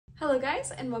Hello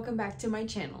guys, and welcome back to my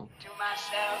channel. To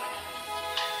myself,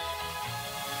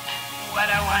 what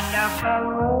a wonderful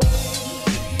world.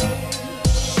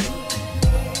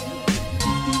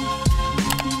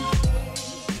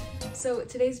 So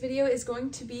today's video is going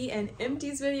to be an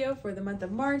empties video for the month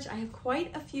of March. I have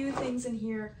quite a few things in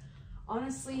here.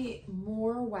 Honestly,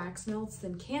 more wax melts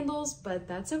than candles, but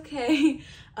that's okay.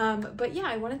 But yeah,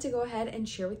 I wanted to go ahead and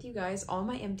share with you guys all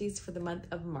my empties for the month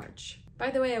of March. By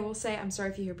the way, I will say, I'm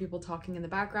sorry if you hear people talking in the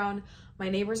background. My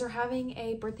neighbors are having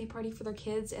a birthday party for their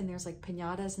kids and there's like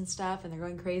piñatas and stuff and they're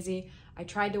going crazy. I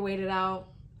tried to wait it out.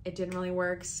 It didn't really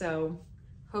work, so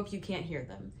hope you can't hear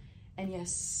them. And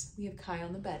yes, we have Kai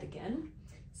on the bed again.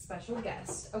 Special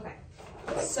guest. Okay,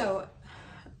 so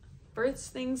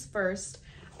first things first,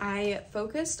 I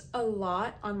focused a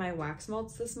lot on my wax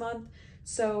melts this month.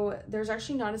 So there's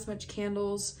actually not as much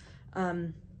candles,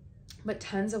 but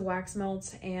tons of wax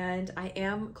melts, and I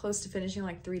am close to finishing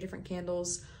like 3 different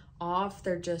candles off.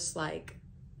 They're just like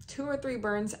 2 or 3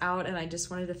 burns out, and I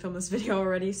just wanted to film this video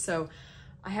already, so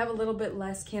I have a little bit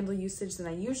less candle usage than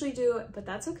I usually do, but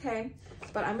that's okay.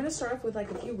 But I'm gonna start off with like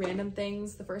a few random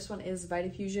things. The first one is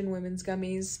Vitafusion Women's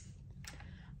Gummies.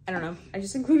 I don't know, I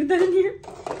just included that in here.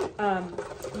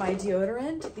 My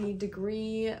deodorant, the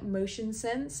Degree Motion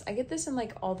Scents. I get this in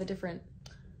like all the different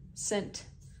scent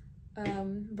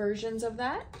versions of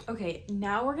that. Okay,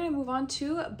 now we're gonna move on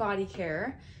to body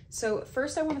care. So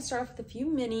first I want to start off with a few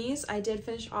minis. I did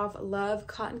finish off Love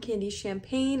Cotton Candy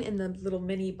Champagne in the little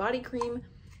mini body cream.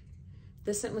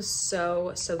 This scent was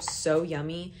so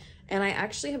yummy, and I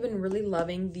actually have been really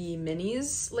loving the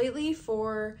minis lately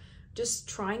for just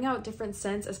trying out different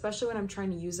scents, especially when I'm trying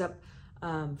to use up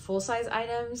full-size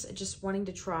items, just wanting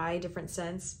to try different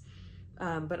scents.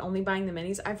 But only buying the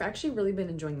minis. I've actually really been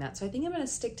enjoying that. So I think I'm gonna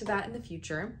stick to that in the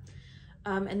future.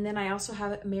 And then I also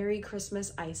have Merry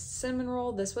Christmas Iced Cinnamon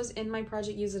Roll. This was in my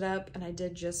Project Use It Up and I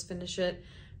did just finish it.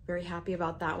 Very happy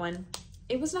about that one.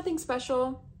 It was nothing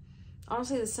special.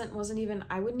 Honestly, the scent wasn't even,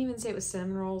 I wouldn't even say it was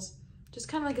cinnamon rolls. Just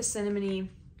kind of like a cinnamony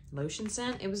lotion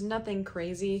scent. It was nothing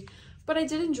crazy, but I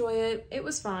did enjoy it. It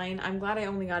was fine. I'm glad I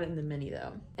only got it in the mini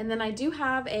though. And then I do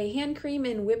have a hand cream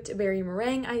in Whipped Berry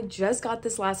Meringue. I just got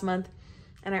this last month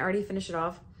and I already finished it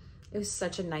off. It was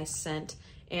such a nice scent.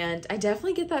 And I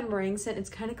definitely get that meringue scent. It's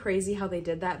kind of crazy how they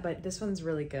did that, but this one's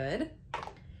really good.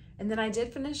 And then I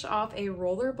did finish off a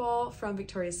Rollerball from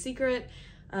Victoria's Secret.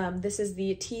 This is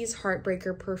the Tease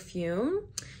Heartbreaker perfume.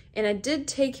 And it did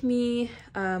take me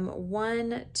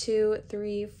 1, 2,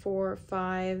 3, 4,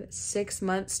 5, 6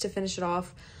 months to finish it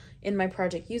off in my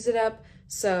Project Use It Up.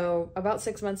 So about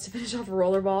 6 months to finish off a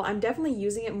Rollerball. I'm definitely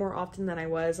using it more often than I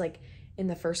was like in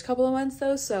the first couple of months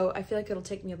though. So I feel like it'll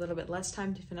take me a little bit less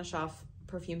time to finish off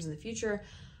perfumes in the future.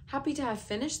 Happy to have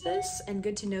finished this and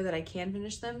good to know that I can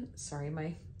finish them. Sorry,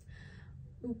 my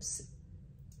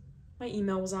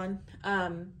email was on.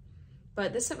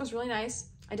 But this scent was really nice.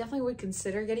 I definitely would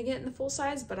consider getting it in the full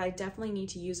size, but I definitely need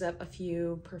to use up a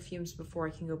few perfumes before I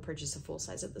can go purchase a full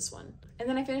size of this one. And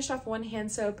then I finished off one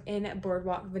hand soap in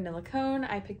Boardwalk Vanilla Cone.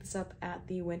 I picked this up at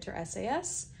the Winter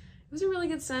SAS. It was a really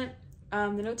good scent. The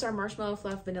notes are marshmallow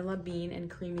fluff, vanilla bean, and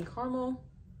creamy caramel.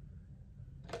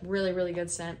 Really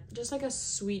good scent. Just like a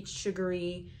sweet,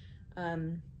 sugary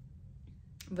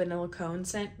vanilla cone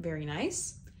scent. Very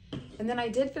nice. And then I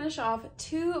did finish off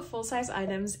 2 full-size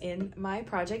items in my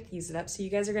Project Use It Up, so you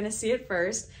guys are gonna see it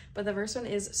first. But the first one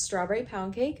is Strawberry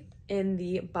Pound Cake in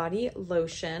the body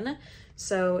lotion.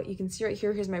 So you can see right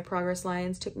here, here's my progress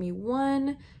lines. Took me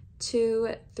 1,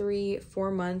 2, 3,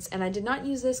 4 months, and I did not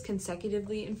use this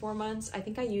consecutively in 4 months. I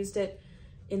think I used it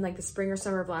in like the spring or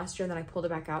summer of last year, and then I pulled it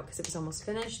back out because it was almost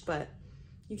finished. But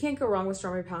you can't go wrong with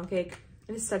Strawberry Pound Cake.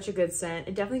 It is such a good scent.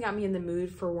 It definitely got me in the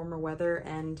mood for warmer weather,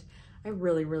 and I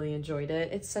really enjoyed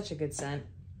it. It's such a good scent.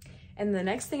 And the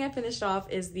next thing I finished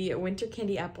off is the Winter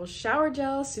Candy Apple Shower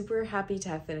Gel. Super happy to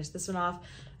have finished this one off.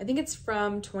 I think it's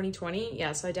from 2020.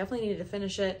 Yeah, so I definitely needed to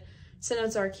finish it. Scent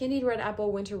notes are Candied Red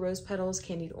Apple, Winter Rose Petals,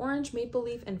 Candied Orange, Maple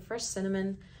Leaf, and Fresh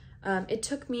Cinnamon. It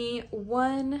took me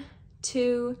 1,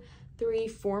 2, 3,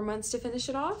 4 months to finish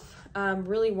it off.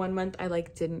 Really 1 month I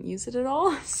like didn't use it at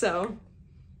all. So,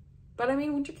 but I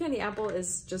mean, Winter Candy Apple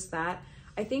is just that.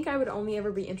 I think I would only ever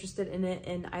be interested in it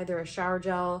in either a shower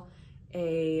gel,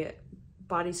 a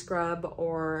body scrub,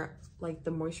 or like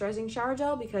the moisturizing shower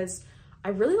gel, because I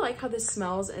really like how this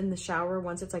smells in the shower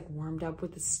once it's like warmed up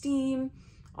with the steam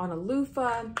on a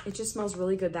loofah. It just smells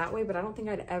really good that way, but I don't think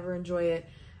I'd ever enjoy it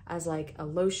as like a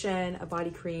lotion, a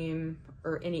body cream,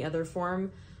 or any other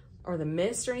form, or the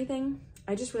mist or anything.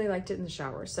 I just really liked it in the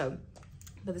shower. So,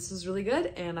 but this was really good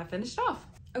and I finished off.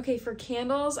 Okay, for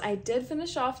candles, I did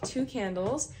finish off 2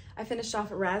 candles. I finished off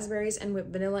raspberries and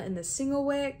whipped vanilla in the single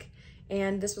wick,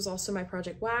 and this was also my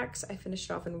project wax. I finished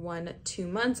it off in 2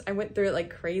 months. I went through it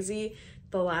like crazy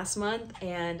the last month,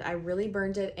 and I really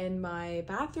burned it in my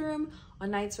bathroom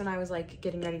on nights when I was like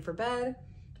getting ready for bed.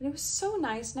 And it was so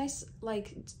nice,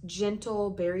 like gentle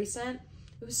berry scent.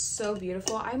 It was so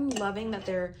beautiful. I'm loving that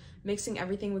they're mixing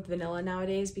everything with vanilla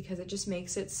nowadays because it just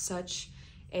makes it such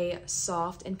a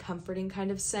soft and comforting kind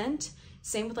of scent.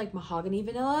 Same with like mahogany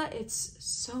vanilla. It's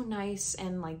so nice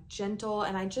and like gentle,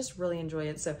 and I just really enjoy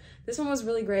it. So this one was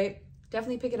really great.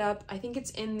 Definitely pick it up. I think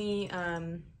it's in the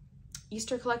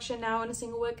Easter collection now in a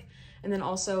single wick, and then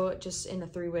also just in a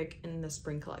 3 wick in the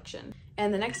spring collection.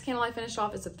 And the next candle I finished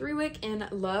off is a 3 wick in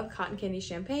Love Cotton Candy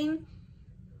Champagne.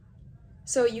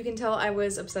 So you can tell I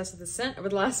was obsessed with the scent over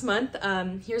the last month.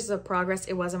 Here's the progress.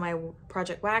 It was in my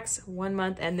project wax 1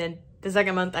 month, and then the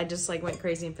second month I just like went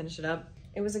crazy and finished it up.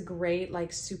 It was a great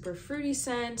like super fruity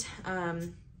scent.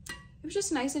 It was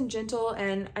just nice and gentle,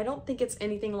 and I don't think it's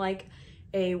anything like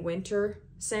a winter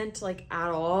scent like at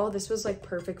all. This was like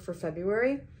perfect for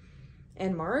February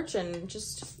and March, and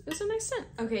just it was a nice scent.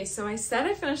 Okay, so I said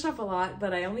I finished off a lot,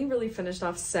 but I only really finished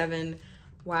off 7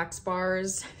 wax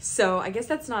bars, so I guess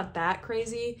that's not that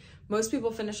crazy. Most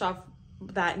people finish off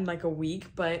that in like a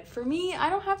week, but for me, I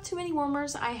don't have too many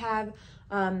warmers. I have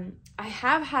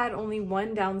had only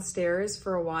 1 downstairs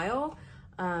for a while.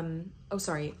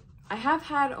 I have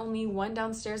had only 1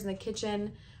 downstairs in the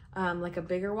kitchen, like a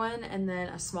bigger one, and then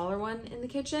a smaller one in the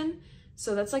kitchen.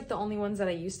 So that's like the only ones that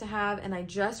I used to have, and I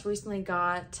just recently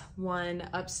got one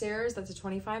upstairs that's a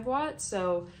 25 watt.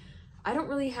 So I don't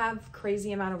really have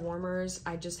crazy amount of warmers.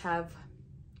 I just have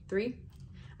 3.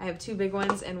 I have 2 big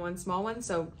ones and 1 small one,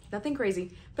 so nothing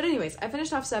crazy. But anyways, I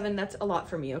finished off 7. That's a lot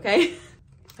for me, okay?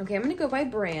 Okay, I'm gonna go by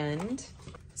brand.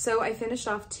 So I finished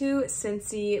off 2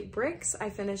 Scentsy bricks. I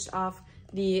finished off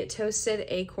the Toasted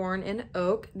Acorn and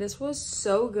Oak. This was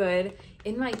so good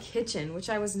in my kitchen, which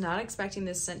I was not expecting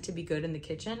this scent to be good in the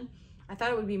kitchen. I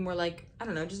thought it would be more like, I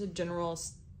don't know, just a general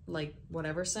like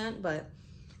whatever scent, but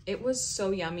it was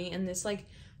so yummy. And this like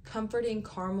comforting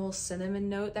caramel cinnamon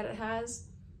note that it has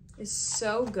is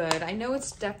so good. I know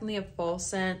it's definitely a fall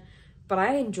scent, but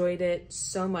I enjoyed it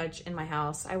so much in my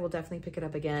house. I will definitely pick it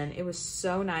up again. It was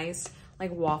so nice,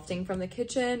 like wafting from the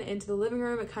kitchen into the living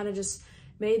room. It kind of just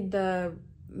made the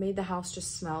house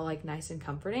just smell like nice and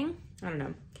comforting. I don't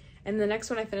know. And the next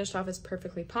one I finished off is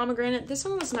Perfectly Pomegranate. This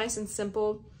one was nice and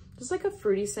simple, just like a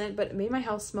fruity scent, but it made my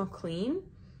house smell clean.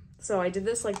 So I did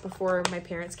this like before my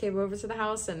parents came over to the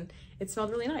house, and it smelled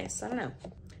really nice. I don't know.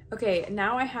 Okay,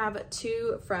 now I have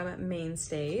 2 from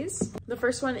Mainstays. The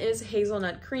first one is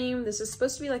Hazelnut Cream. This is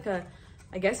supposed to be like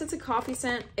I guess it's a coffee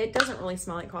scent. It doesn't really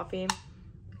smell like coffee.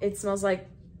 It smells like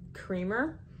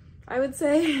creamer, I would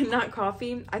say, not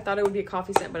coffee. I thought it would be a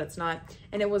coffee scent, but it's not.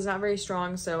 And it was not very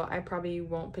strong, so I probably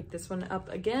won't pick this one up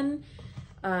again.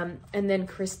 And then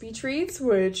Crispy Treats,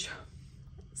 which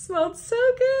smelled so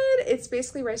good. It's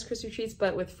basically Rice Krispie Treats,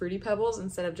 but with Fruity Pebbles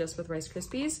instead of just with Rice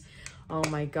Krispies. Oh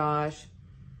my gosh.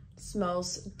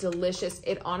 Smells delicious.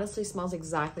 It honestly smells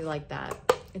exactly like that.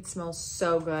 It smells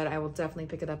so good. I will definitely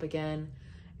pick it up again.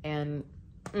 And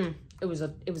it was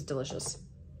delicious.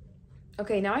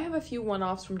 Okay, now I have a few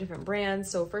one-offs from different brands.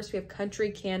 So first we have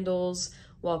Country Candles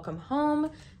Welcome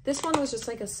Home. This one was just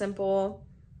like a simple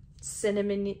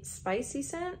cinnamon spicy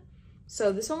scent.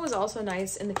 So this one was also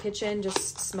nice in the kitchen,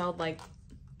 just smelled like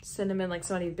cinnamon, like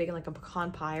somebody baking like a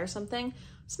pecan pie or something.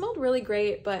 Smelled really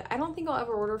great, but I don't think I'll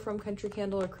ever order from Country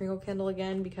Candle or Kringle Candle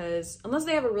again, because unless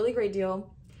they have a really great deal.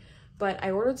 But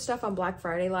I ordered stuff on Black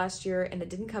Friday last year, and it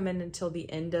didn't come in until the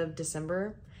end of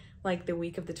December, like the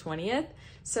week of the 20th.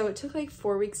 So it took like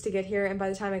 4 weeks to get here, and by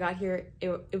the time I got here,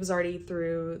 it was already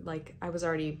through, like I was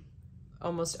already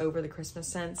almost over the Christmas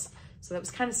scents. So that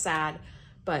was kind of sad,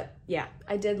 but yeah,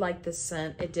 I did like this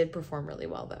scent. It did perform really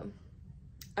well though.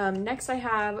 Next I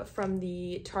have from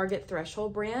the Target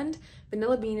Threshold brand,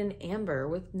 Vanilla Bean and Amber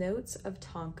with notes of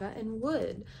tonka and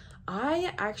wood.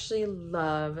 I actually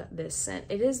love this scent.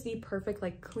 It is the perfect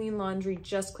like clean laundry,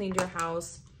 just cleaned your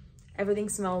house. Everything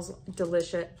smells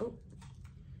delicious. Oh,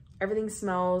 everything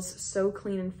smells so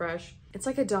clean and fresh. It's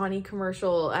like a Donnie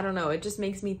commercial. I don't know. It just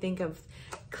makes me think of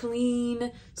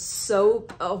clean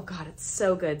soap. Oh God, it's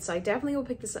so good. So I definitely will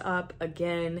pick this up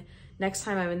again next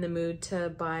time I'm in the mood to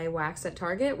buy wax at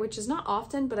Target, which is not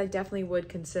often, but I definitely would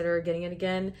consider getting it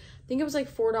again. I think it was like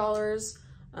 $4.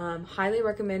 Highly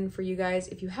recommend for you guys.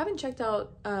 If you haven't checked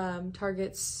out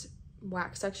Target's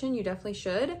wax section, you definitely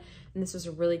should. And this is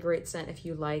a really great scent if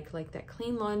you like that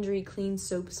clean laundry, clean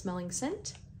soap smelling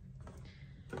scent.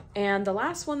 And the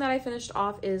last one that I finished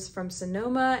off is from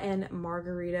Sonoma and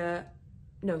Mango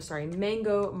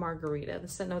Margarita. The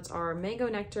scent notes are mango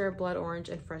nectar, blood orange,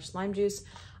 and fresh lime juice.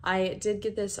 I did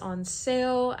get this on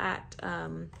sale at,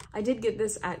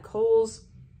 Kohl's.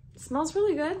 It smells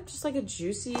really good, just like a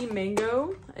juicy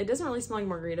mango. It doesn't really smell like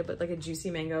margarita, but like a juicy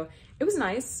mango. It was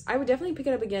nice. I would definitely pick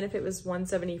it up again if it was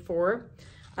 $174.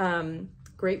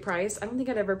 Great price. I don't think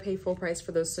I'd ever pay full price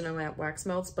for those Sonoma wax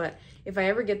melts, but if I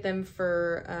ever get them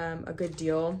for a good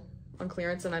deal on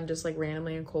clearance and I'm just like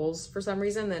randomly in Kohl's for some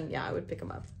reason, then yeah, I would pick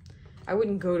them up. I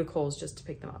wouldn't go to Kohl's just to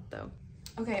pick them up though.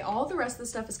 Okay, all the rest of the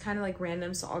stuff is kind of like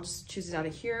random, so I'll just choose it out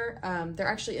of here. There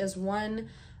actually is one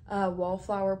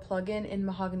wallflower plug-in in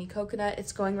mahogany coconut.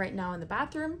 It's going right now in the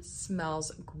bathroom.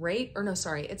 Smells great. Or no,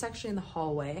 sorry, it's actually in the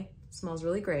hallway. Smells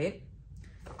really great.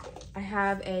 I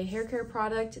have a hair care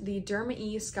product, the Derma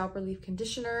E Scalp Relief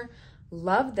Conditioner.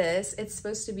 Love this. It's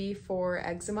supposed to be for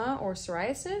eczema or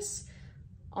psoriasis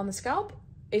on the scalp.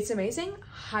 It's amazing.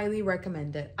 Highly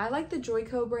recommend it. I like the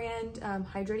Joico brand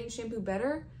hydrating shampoo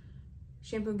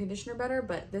and conditioner better,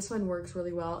 but this one works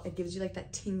really well. It gives you like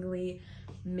that tingly,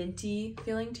 minty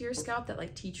feeling to your scalp that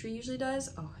like tea tree usually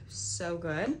does. Oh, so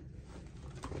good.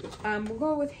 We'll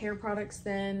go with hair products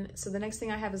then. So the next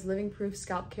thing I have is Living Proof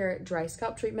Scalp Care Dry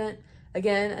Scalp Treatment.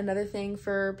 Again, another thing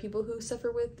for people who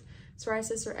suffer with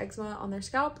psoriasis or eczema on their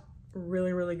scalp.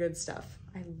 Really, really good stuff.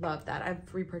 I love that.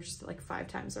 I've repurchased it like 5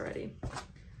 times already.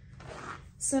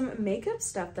 Some makeup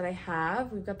stuff that I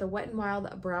have. We've got the Wet n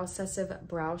Wild Brow Obsessive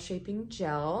Brow Shaping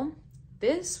Gel.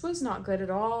 This was not good at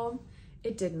all.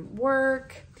 It didn't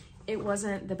work. It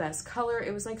wasn't the best color.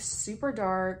 It was like super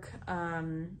dark.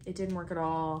 It didn't work at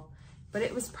all, but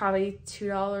it was probably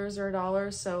 $2 or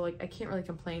 $1. So like, I can't really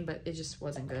complain, but it just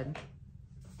wasn't good.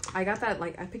 I got that,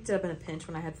 like I picked it up in a pinch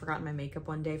when I had forgotten my makeup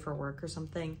one day for work or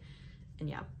something. And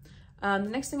yeah. The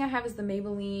next thing I have is the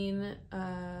Maybelline,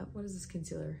 what is this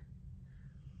concealer?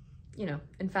 You know,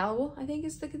 Infallible, I think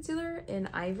is the concealer in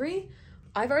Ivory.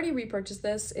 I've already repurchased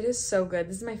this. It is so good.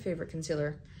 This is my favorite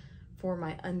concealer for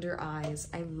my under eyes.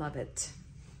 I love it.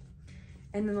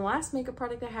 And then the last makeup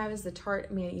product I have is the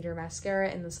Tarte Maneater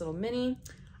Mascara in this little mini.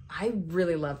 I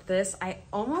really loved this. I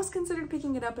almost considered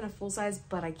picking it up in a full size,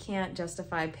 but I can't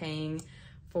justify paying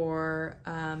for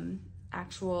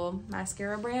actual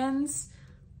mascara brands.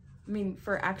 I mean,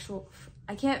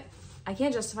 I can't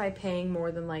justify paying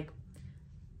more than like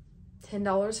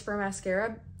 $10 for a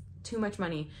mascara. Too much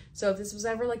money. So if this was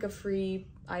ever like a free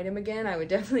item again, I would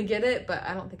definitely get it, but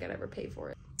I don't think I'd ever pay for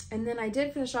it. And then I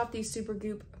did finish off the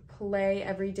Supergoop Play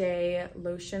Everyday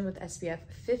Lotion with SPF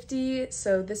 50.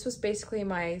 So this was basically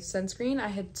my sunscreen. I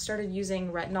had started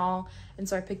using retinol, and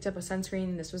so I picked up a sunscreen,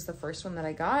 and this was the first one that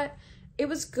I got. It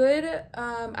was good.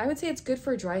 I would say it's good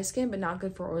for dry skin, but not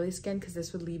good for oily skin, because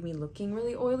this would leave me looking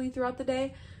really oily throughout the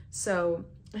day. So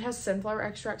it has sunflower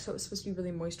extract, so it's supposed to be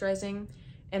really moisturizing.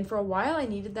 And for a while I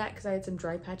needed that because I had some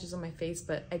dry patches on my face,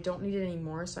 but I don't need it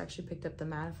anymore, so I actually picked up the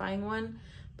mattifying one.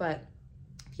 But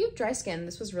if you have dry skin,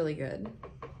 this was really good.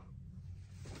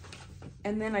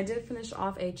 And then I did finish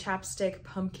off a chapstick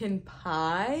pumpkin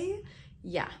pie.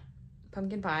 Yeah,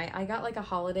 pumpkin pie. I got like a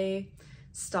holiday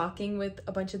stocking with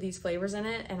a bunch of these flavors in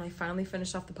it, and I finally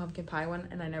finished off the pumpkin pie one,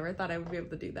 and I never thought I would be able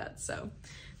to do that. So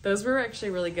those were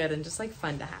actually really good and just like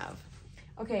fun to have.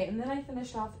 Okay, and then I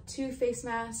finished off 2 face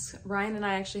masks. Ryan and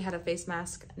I actually had a face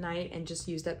mask night and just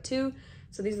used up 2.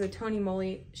 So these are the Tony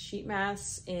Moly sheet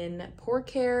masks in Pore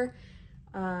Care,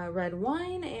 Red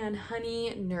Wine, and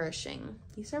Honey Nourishing.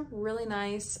 These are really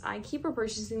nice. I keep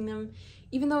repurchasing them,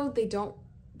 even though they don't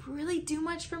really do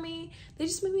much for me. They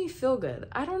just make me feel good.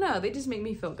 I don't know, they just make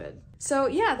me feel good. So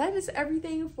yeah, that is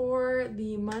everything for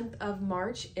the month of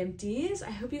March empties.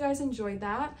 I hope you guys enjoyed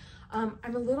that. I'm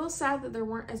a little sad that there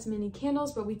weren't as many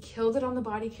candles, but we killed it on the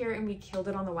body care and we killed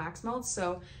it on the wax melts.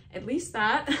 So at least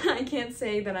that, I can't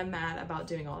say that I'm mad about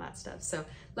doing all that stuff. So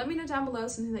let me know down below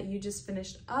something that you just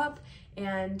finished up.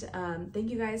 And thank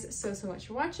you guys so much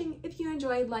for watching. If you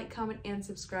enjoyed, like, comment, and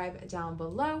subscribe down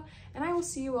below. And I will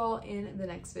see you all in the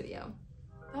next video.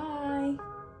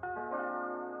 Bye.